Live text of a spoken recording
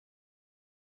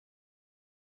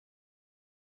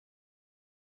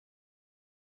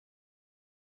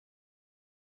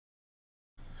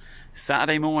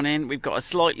Saturday morning, we've got a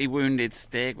slightly wounded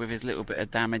Stig with his little bit of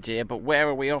damage here, but where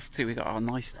are we off to? We've got our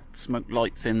nice smoke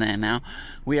lights in there now.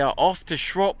 We are off to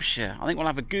Shropshire. I think we'll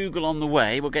have a Google on the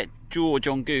way. We'll get George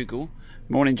on Google.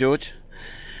 Morning, George.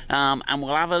 And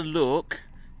we'll have a look.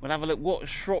 We'll have a look what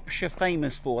Shropshire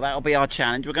famous for. That'll be our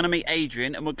challenge. We're going to meet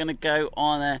Adrian and we're going to go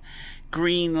on a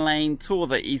Green Lane tour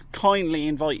that he's kindly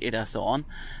invited us on.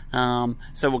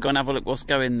 So we're going to have a look what's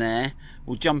going there.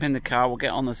 We'll jump in the car, we'll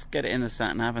get it in the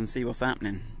sat-nav and see what's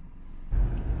happening.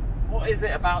 What is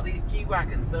it about these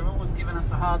G-Wagons? They're always giving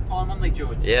us a hard time, aren't they,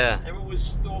 George? Yeah. They're always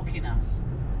stalking us.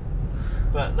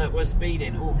 But look, we're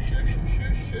speeding. Oh, shush, shush,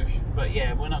 shush, shush. But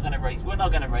yeah, we're not going to race. We're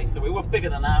not going to race. So we were bigger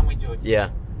than that, aren't we, George?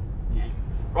 Yeah. Yeah.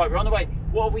 Right, we're on the way.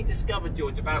 What have we discovered,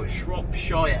 George, about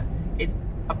Shropshire?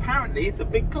 Apparently, it's a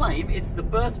big claim. It's the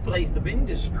birthplace of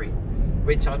industry,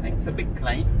 which I think is a big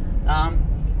claim.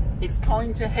 It's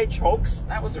kind to hedgehogs.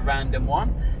 That was a random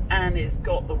one. And it's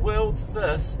got the world's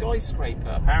first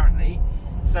skyscraper, apparently.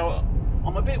 So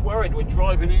I'm a bit worried we're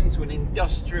driving into an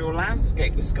industrial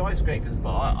landscape with skyscrapers,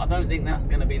 but I don't think that's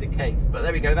going to be the case. But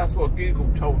there we go. That's what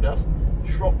Google told us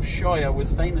Shropshire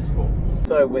was famous for.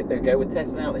 So there we go. We're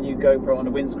testing out the new GoPro on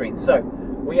the windscreen. So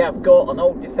we have got an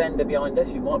old Defender behind us.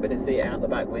 You might be able to see it out the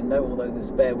back window, although the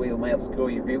spare wheel may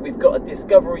obscure your view. We've got a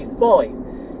Discovery 5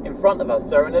 in front of us.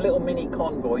 So we're in a little mini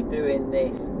convoy doing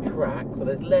this track. So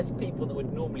there's less people than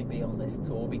would normally be on this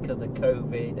tour because of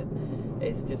COVID, and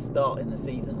it's just starting the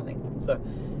season, I think. So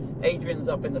Adrian's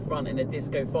up in the front in a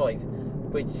Disco 5,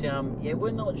 which, yeah, we're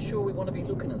not sure we want to be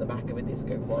looking at the back of a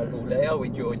Disco 5 all day, are we,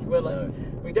 George? Well,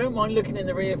 we don't mind looking in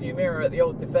the rear view mirror at the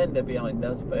old Defender behind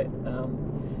us, but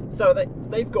so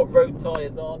they've got road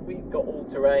tyres on, we've got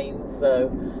all-terrain,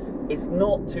 so it's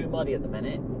not too muddy at the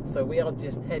minute. So we are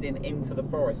just heading into the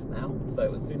forest now.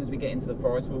 So as soon as we get into the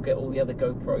forest, we'll get all the other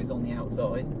GoPros on the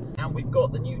outside. And we've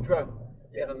got the new drone.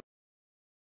 Yeah.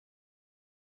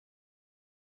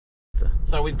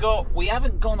 So we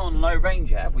haven't gone on low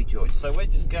range yet, have we, George? So we're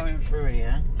just going through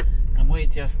here, and we're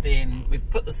just we've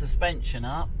put the suspension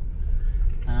up,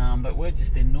 but we're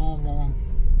just in normal.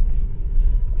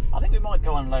 I think we might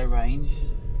go on low range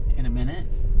in a minute.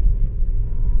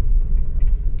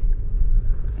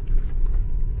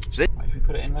 See? Right, should we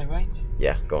put it in low range?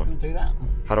 Yeah, go on. Can we do that?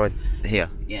 How do I? Here?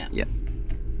 Yeah. Yeah.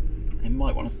 It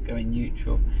might want us to go in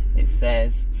neutral. It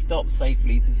says stop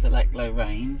safely to select low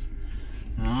range.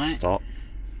 Alright. Stop.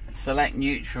 Select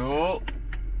neutral.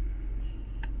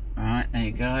 Alright, there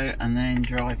you go. And then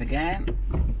drive again.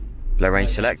 Low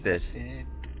range selected.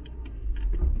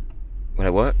 Will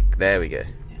it work? There we go.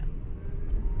 Yeah.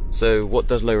 So what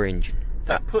does low range?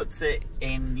 That puts it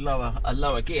in a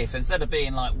lower gear. So instead of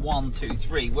being like 1, 2,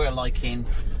 3, we're like in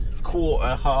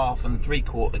quarter, half, and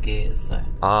 3/4 gears. So.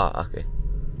 Ah, okay.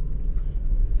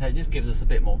 So it just gives us a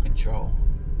bit more control.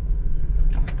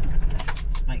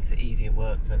 Makes it easier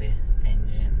work for the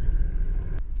engine.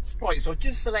 Right, so I've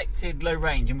just selected low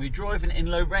range, and we're driving in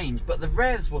low range, but the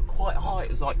revs were quite high. It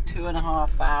was like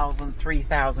 2,500,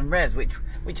 3,000 revs, which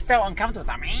felt uncomfortable.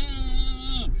 Like,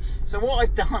 so what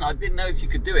I've done, I didn't know if you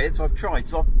could do it, so I've tried.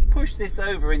 So I've pushed this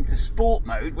over into sport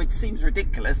mode, which seems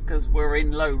ridiculous because we're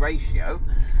in low ratio.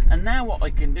 And now what I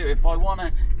can do, if I want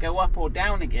to go up or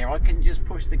down a gear, I can just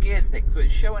push the gear stick. So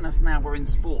it's showing us now we're in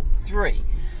sport 3.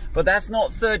 But that's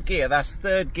not third gear, that's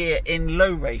third gear in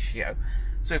low ratio.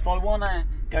 So if I want to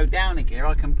go down a gear,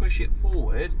 I can push it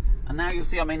forward. And now you'll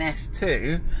see I'm in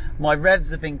S2. My revs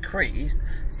have increased.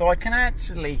 So I can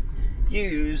actually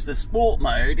use the sport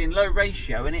mode in low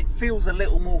ratio, and it feels a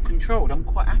little more controlled. I'm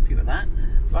quite happy with that.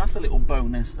 So that's a little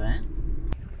bonus there.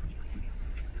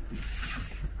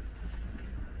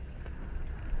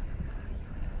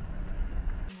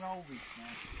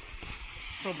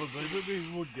 Probably, but we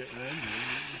would get there anyway.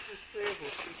 Just 3 of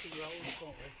us, we can roll, can't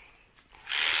we?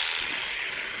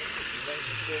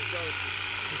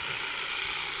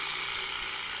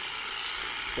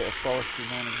 Bit of forestry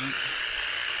management.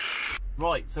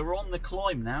 Right, so we're on the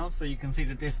climb now, so you can see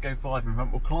the Disco 5 in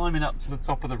front. We're climbing up to the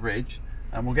top of the ridge,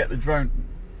 and we'll get the drone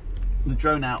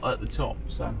out at the top.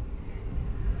 So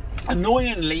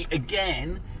annoyingly,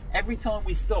 again, every time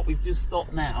we stop, we've just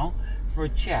stopped now for a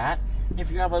chat.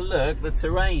 If you have a look, the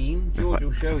terrain, George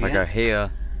will show you. If I go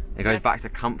here, it goes back to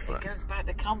comfort. It goes back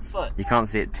to comfort. You can't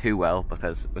see it too well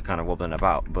because we're kind of wobbling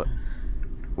about, but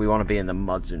we want to be in the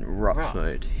muds and ruts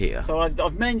mode here. So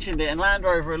I've mentioned it, and Land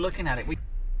Rover are looking at it.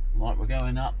 Like, we're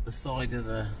going up the side of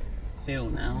the hill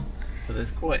now, so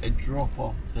there's quite a drop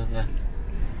off to the,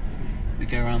 as we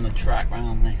go around the track,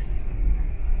 around this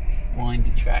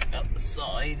windy track up the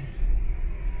side.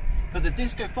 But the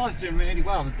Disco 5's doing really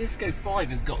well. The Disco 5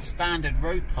 has got standard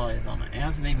road tyres on it. It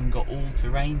hasn't even got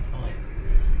all-terrain tyres.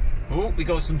 Oh, we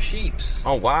got some sheeps.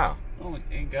 Oh wow. Oh,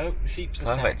 there you go. Sheep's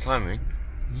Perfect timing.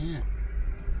 Yeah.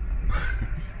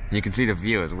 You can see the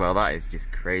view as well. That is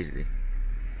just crazy.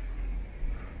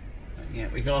 Yeah,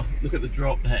 we got. Look at the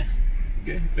drop there.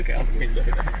 Look out the window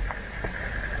there.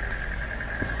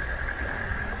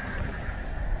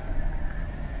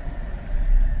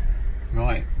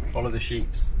 Right, follow the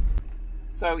sheeps.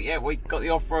 So yeah, we got the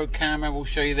off-road camera. We'll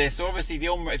show you this. So obviously,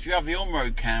 if you have the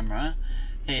on-road camera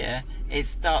here, it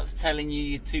starts telling you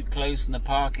you're too close on the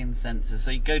parking sensor.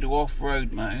 So you go to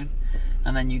off-road mode,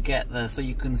 and then you get the so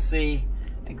you can see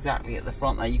exactly at the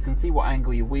front there. You can see what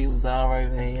angle your wheels are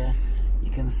over here.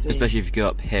 You can see, especially if you go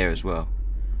up here as well.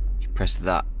 If you press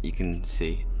that, you can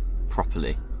see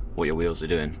properly what your wheels are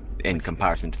doing in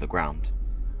comparison to the ground.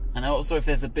 And also, if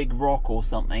there's a big rock or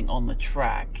something on the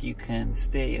track, you can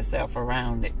steer yourself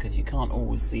around it because you can't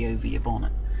always see over your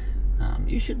bonnet.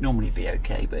 You should normally be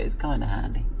okay, but it's kind of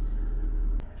handy.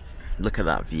 Look at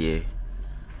that view.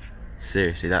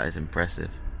 Seriously, that is impressive.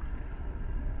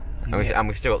 And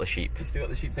we've still got the sheep. We've still got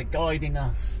the sheep. They're guiding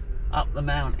us up the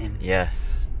mountain. Yes.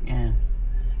 Yes.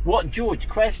 What, George,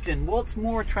 question, what's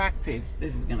more attractive?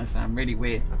 This is going to sound really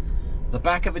weird. The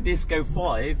back of a Disco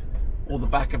 5 or the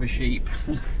back of a sheep?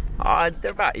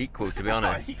 They're about equal, to be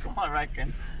honest. Equal, I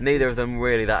reckon. Neither of them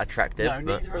really that attractive. No,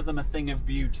 neither of them a thing of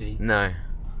beauty. No.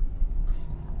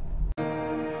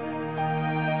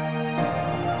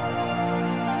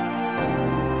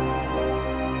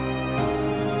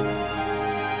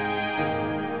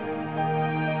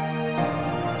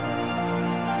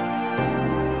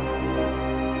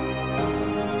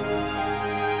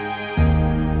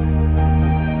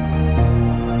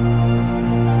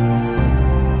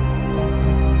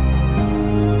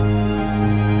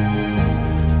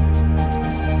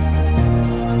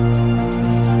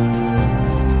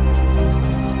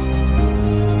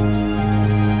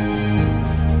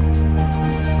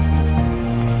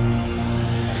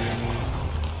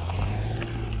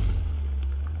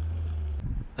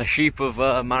 The sheep have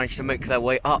managed to make their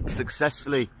way up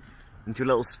successfully into a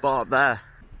little spot up there.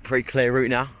 Pretty clear route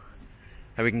now,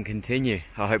 and we can continue.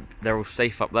 I hope they're all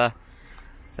safe up there.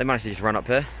 They managed to just run up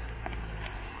here.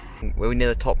 Are we near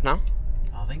the top now?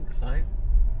 I think so.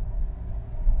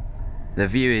 The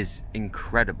view is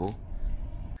incredible.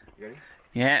 You ready?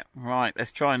 Yeah, right,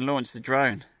 let's try and launch the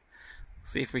drone.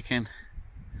 See if we can.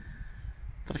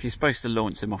 I don't know if you're supposed to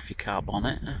launch them off your car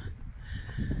bonnet.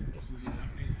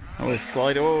 Oh, there's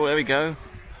slide. Oh, there we go.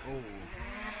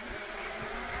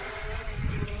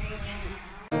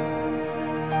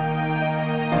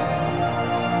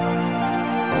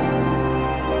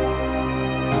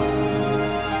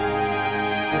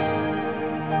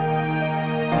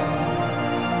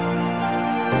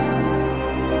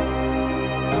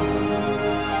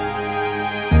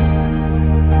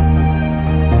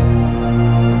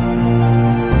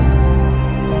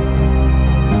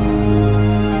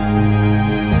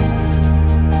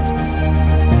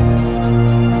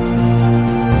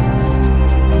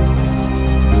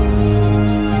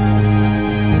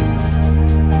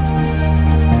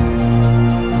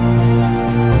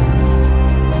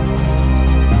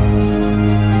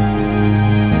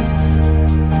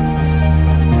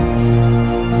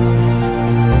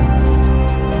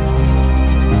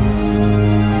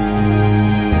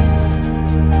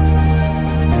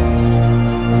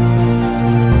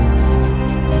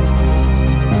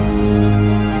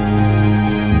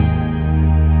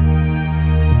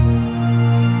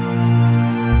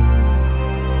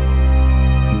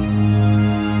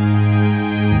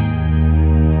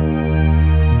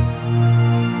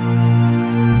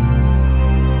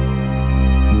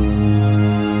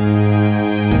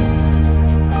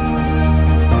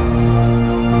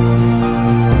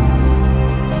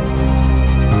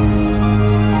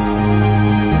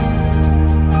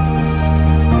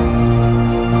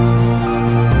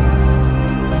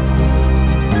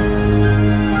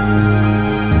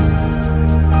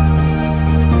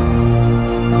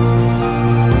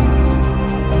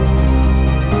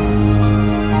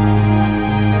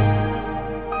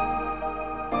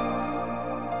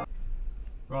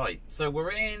 So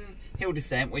we're in hill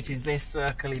descent, which is this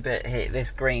circly bit here,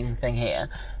 this green thing here.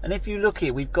 And if you look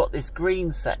here, we've got this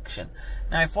green section.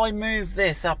 Now if I move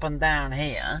this up and down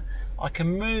here, I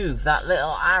can move that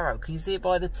little arrow. Can you see it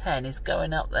by the 10? It's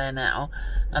going up there now.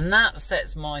 And that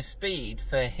sets my speed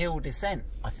for hill descent,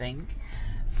 I think.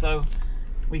 So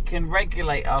we can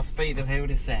regulate our speed of hill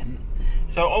descent.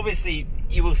 So obviously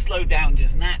you will slow down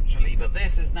just naturally, but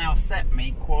this has now set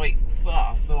me quite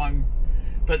fast. So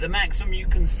but the maximum you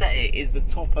can set it is the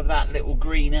top of that little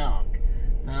green arc.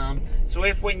 So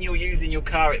if when you're using your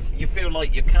car, you feel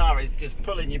like your car is just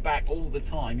pulling you back all the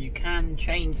time, you can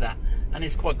change that, and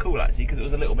it's quite cool actually because it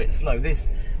was a little bit slow. This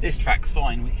track's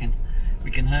fine.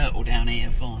 We can hurtle down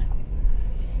here fine.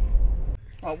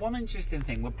 Right, one interesting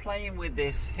thing, we're playing with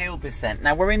this hill descent.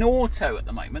 Now we're in auto at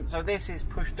the moment, so this is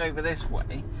pushed over this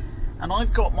way, and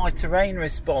I've got my terrain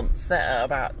response set at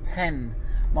about 10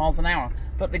 miles an hour,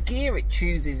 but the gear it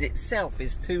chooses itself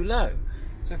is too low.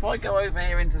 So if I go over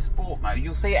here into sport mode,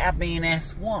 you'll see it had me in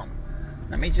S1.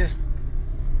 Let me just,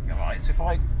 alright, so if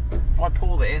I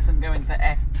pull this and go into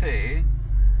S2,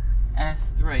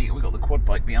 S3, we've got the quad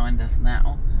bike behind us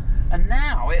now, and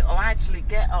now it'll actually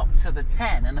get up to the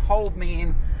 10 and hold me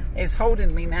in, it's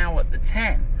holding me now at the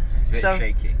 10. It's a bit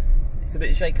shaky. It's a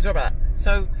bit shaky, sorry about that.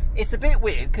 So it's a bit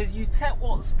weird because you set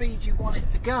what speed you want it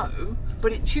to go,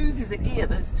 but it chooses a gear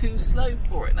that's too slow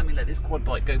for it. Let me let this quad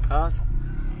bike go past.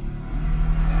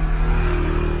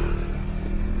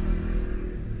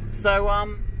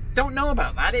 So, don't know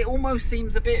about that. It almost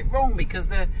seems a bit wrong because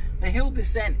the hill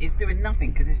descent is doing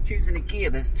nothing because it's choosing a gear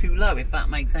that's too low, if that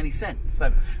makes any sense.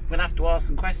 So we'll have to ask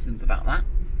some questions about that.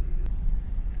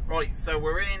 Right, so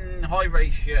we're in high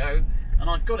ratio and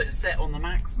I've got it set on the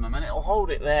maximum and it'll hold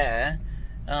it there.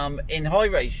 In high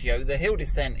ratio, the hill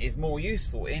descent is more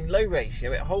useful. In low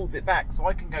ratio, it holds it back, so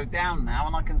I can go down now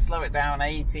and I can slow it down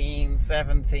 18,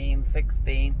 17,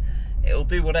 16. It'll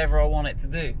do whatever I want it to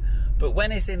do. But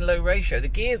when it's in low ratio, the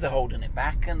gears are holding it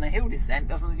back and the hill descent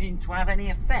doesn't seem to have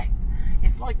any effect.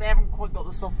 It's like they haven't quite got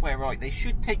the software right. They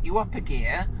should take you up a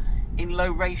gear in low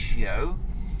ratio,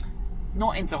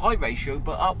 not into high ratio,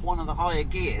 but up one of the higher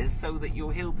gears so that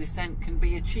your hill descent can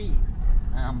be achieved.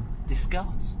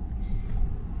 Discuss.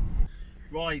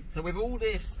 Right, so with all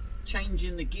this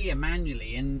changing the gear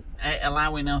manually and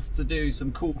allowing us to do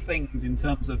some cool things in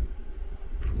terms of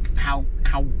how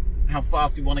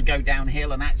fast we want to go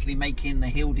downhill and actually making the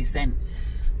hill descent,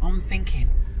 I'm thinking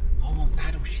I want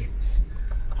paddle shifts.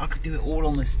 I could do it all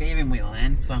on the steering wheel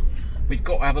then, so we've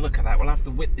got to have a look at that. We'll have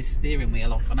to whip this steering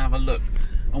wheel off and have a look.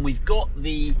 And we've got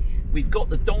the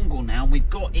dongle now, and we've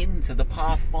got into the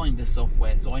Pathfinder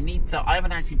software, so I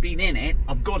haven't actually been in it.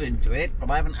 I've got into it, but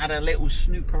I haven't had a little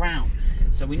snoop around,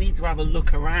 so we need to have a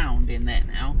look around in there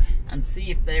now and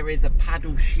see if there is a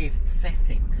paddle shift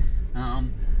setting.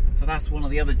 So that's one of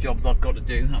the other jobs I've got to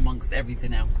do amongst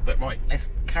everything else. But right,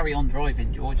 let's carry on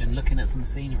driving, George, and looking at some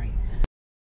scenery.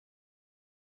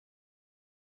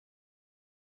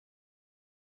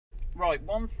 Right,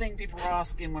 one thing people were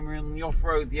asking when we were on the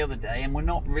off-road the other day, and we're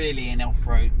not really in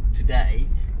off-road today,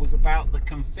 was about the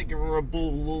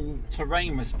configurable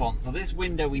terrain response. So this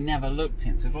window we never looked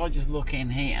in, so if I just look in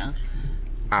here.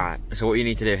 Alright, so what you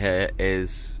need to do here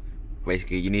is,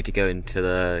 basically you need to go into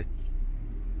the,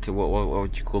 what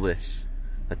would you call this?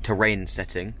 The terrain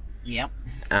setting. Yep.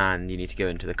 And you need to go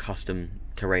into the custom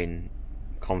terrain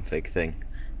config thing.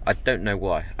 I don't know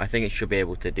why. I think it should be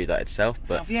able to do that itself,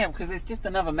 but yeah, because it's just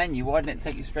another menu. Why didn't it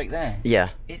take you straight there? Yeah.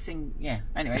 It's in, yeah.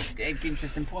 Anyway,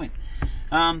 interesting point.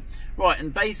 Right,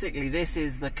 and basically this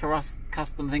is the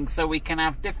custom thing, so we can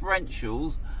have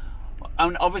differentials.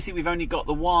 And obviously we've only got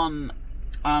the one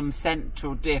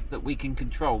central diff that we can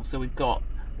control. So we've got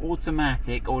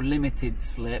automatic or limited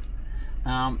slip,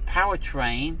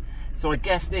 powertrain. So I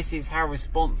guess this is how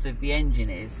responsive the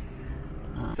engine is.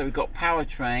 So we've got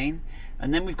powertrain.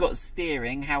 And then we've got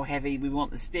steering, how heavy we want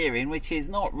the steering, which is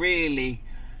not really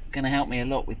going to help me a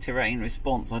lot with terrain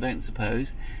response, I don't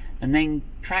suppose. And then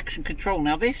traction control.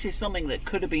 Now this is something that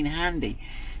could have been handy,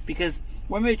 because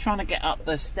when we were trying to get up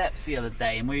the steps the other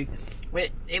day, and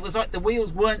it was like the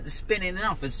wheels weren't spinning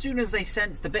enough. As soon as they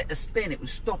sensed a bit of spin, it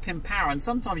was stopping power. And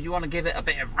sometimes you want to give it a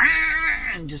bit of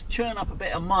and just churn up a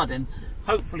bit of mud and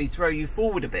hopefully throw you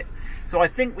forward a bit. So I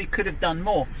think we could have done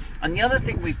more. And the other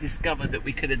thing we've discovered that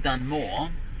we could have done more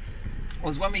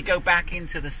was when we go back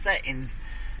into the settings.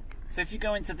 So if you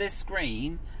go into this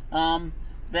screen,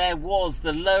 there was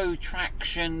the low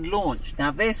traction launch.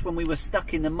 Now this, when we were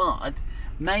stuck in the mud,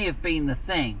 may have been the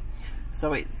thing.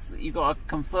 So you've got to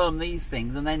confirm these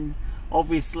things, and then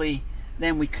obviously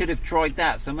then we could have tried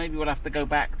that. So maybe we'll have to go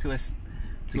back to a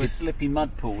slippy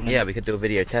mud pool. Yeah, we could do a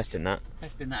video testing that.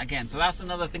 Again. So that's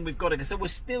another thing we've got to go. So we're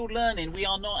still learning. We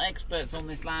are not experts on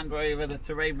this Land Rover, the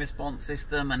terrain response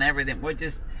system and everything. We're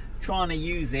just trying to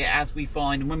use it as we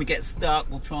find, and when we get stuck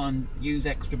we'll try and use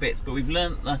extra bits. But we've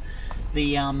learnt a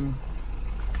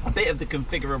bit of the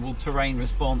configurable terrain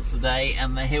response today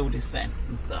and the hill descent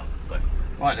and stuff. So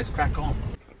right, let's crack on.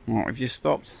 Right, we've just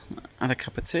stopped, had a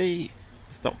cup of tea,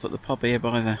 stopped at the pub here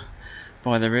by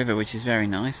the river, which is very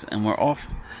nice, and we're off.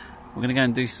 We're going to go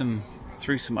and do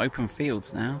through some open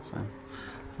fields now, so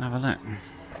let's have a look.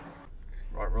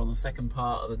 Right, we're on the second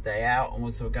part of the day out, and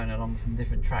we're sort of going along some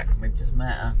different tracks, and we've just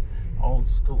met a old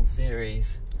school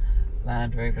series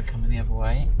Land Rover coming the other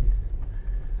way.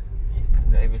 He's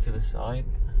pulled over to the side.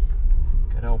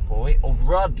 Good old boy. Old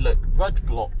Rudd, look, Rudd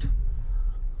blocked.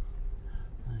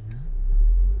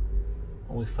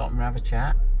 Always stop and have a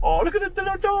chat. Oh, look at the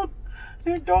little dog!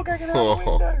 Little dog hanging out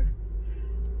the window.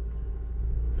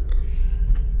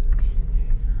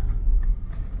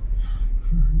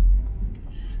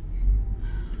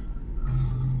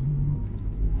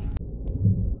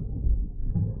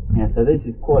 Yeah, so this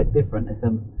is quite different. It's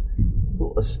a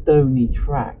sort of stony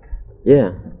track.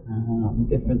 Yeah.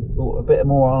 Different sort, a bit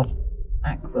more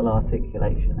axle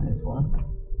articulation in this one.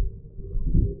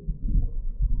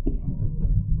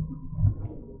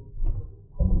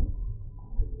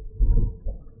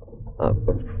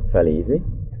 Fairly easy.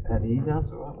 Fairly easy, that's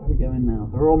alright. Where are we going now?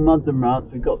 So we're on muds and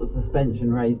ruts, we've got the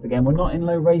suspension raised again. We're not in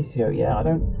low ratio yet. I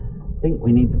don't think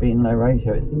we need to be in low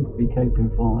ratio. It seems to be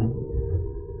coping fine.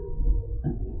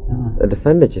 The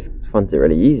Defender just finds it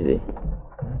really easy.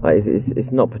 Like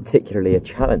it's not particularly a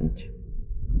challenge.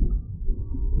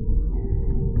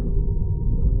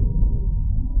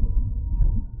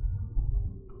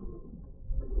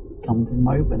 Come to some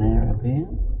open air up here.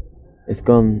 It's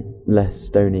gone less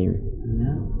stony.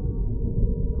 Yeah.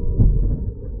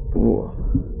 Ooh.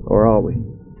 Or are we?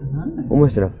 Dunno.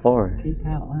 Almost in a forest. Keep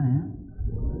out there.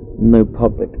 No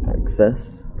public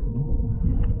access.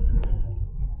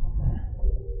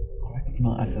 I reckon you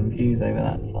might have some views over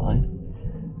that side.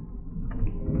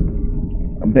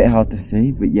 A bit hard to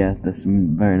see, but yeah, there's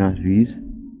some very nice views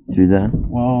through there.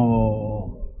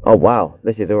 Whoa. Oh wow,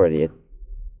 this is already a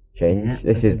change. Yeah,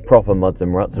 this is proper muds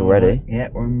and ruts already. Yeah,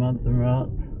 we're in muds and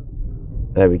ruts.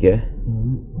 There we go.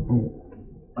 Oh.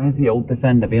 Where's the old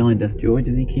Defender behind us, George?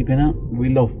 Is he keeping up? We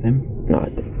lost him. No, I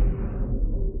didn't.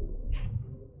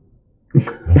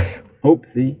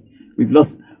 Oopsie. We've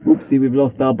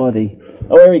lost our buddy.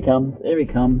 Oh, here he comes. Here he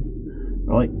comes.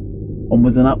 Right.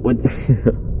 Onwards and upwards.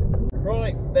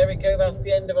 Right, there we go. That's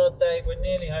the end of our day. We're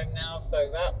nearly home now. So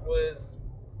that was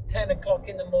 10 o'clock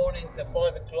in the morning to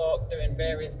 5 o'clock doing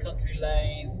various country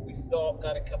lanes. We stopped,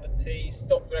 had a cup of tea,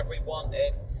 stopped wherever we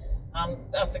wanted.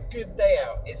 That's a good day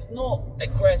out. It's not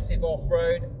aggressive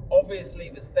off-road. Obviously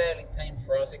it was fairly tame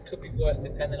for us. It could be worse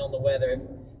depending on the weather. If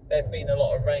there'd been a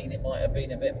lot of rain, it might have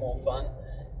been a bit more fun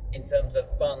in terms of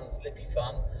fun, slippy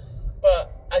fun.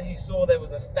 But as you saw, there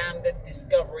was a standard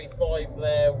Discovery 5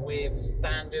 there with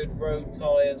standard road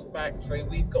tyres, factory.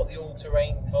 We've got the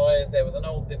all-terrain tyres. There was an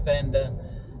old Defender.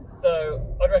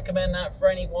 So I'd recommend that for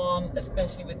anyone,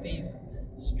 especially with these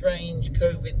strange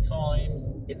COVID times.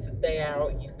 It's a day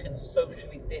out, you can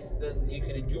socially distance, you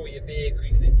can enjoy your vehicle,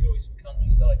 you can enjoy some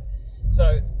countryside.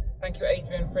 So thank you,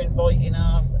 Adrian, for inviting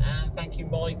us, and thank you,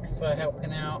 Mike, for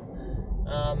helping out.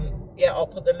 Yeah, I'll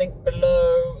put the link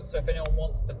below, so if anyone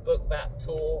wants to book that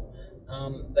tour,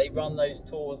 they run those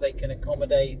tours, they can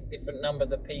accommodate different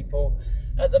numbers of people.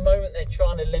 At the moment they're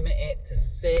trying to limit it to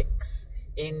 6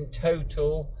 in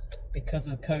total because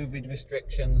of COVID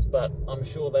restrictions, but I'm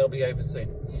sure they'll be over soon.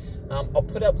 I'll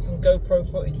put up some GoPro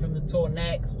footage from the tour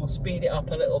next. We'll speed it up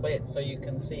a little bit so you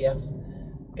can see us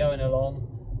going along.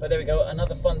 But there we go,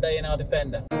 another fun day in our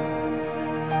Defender.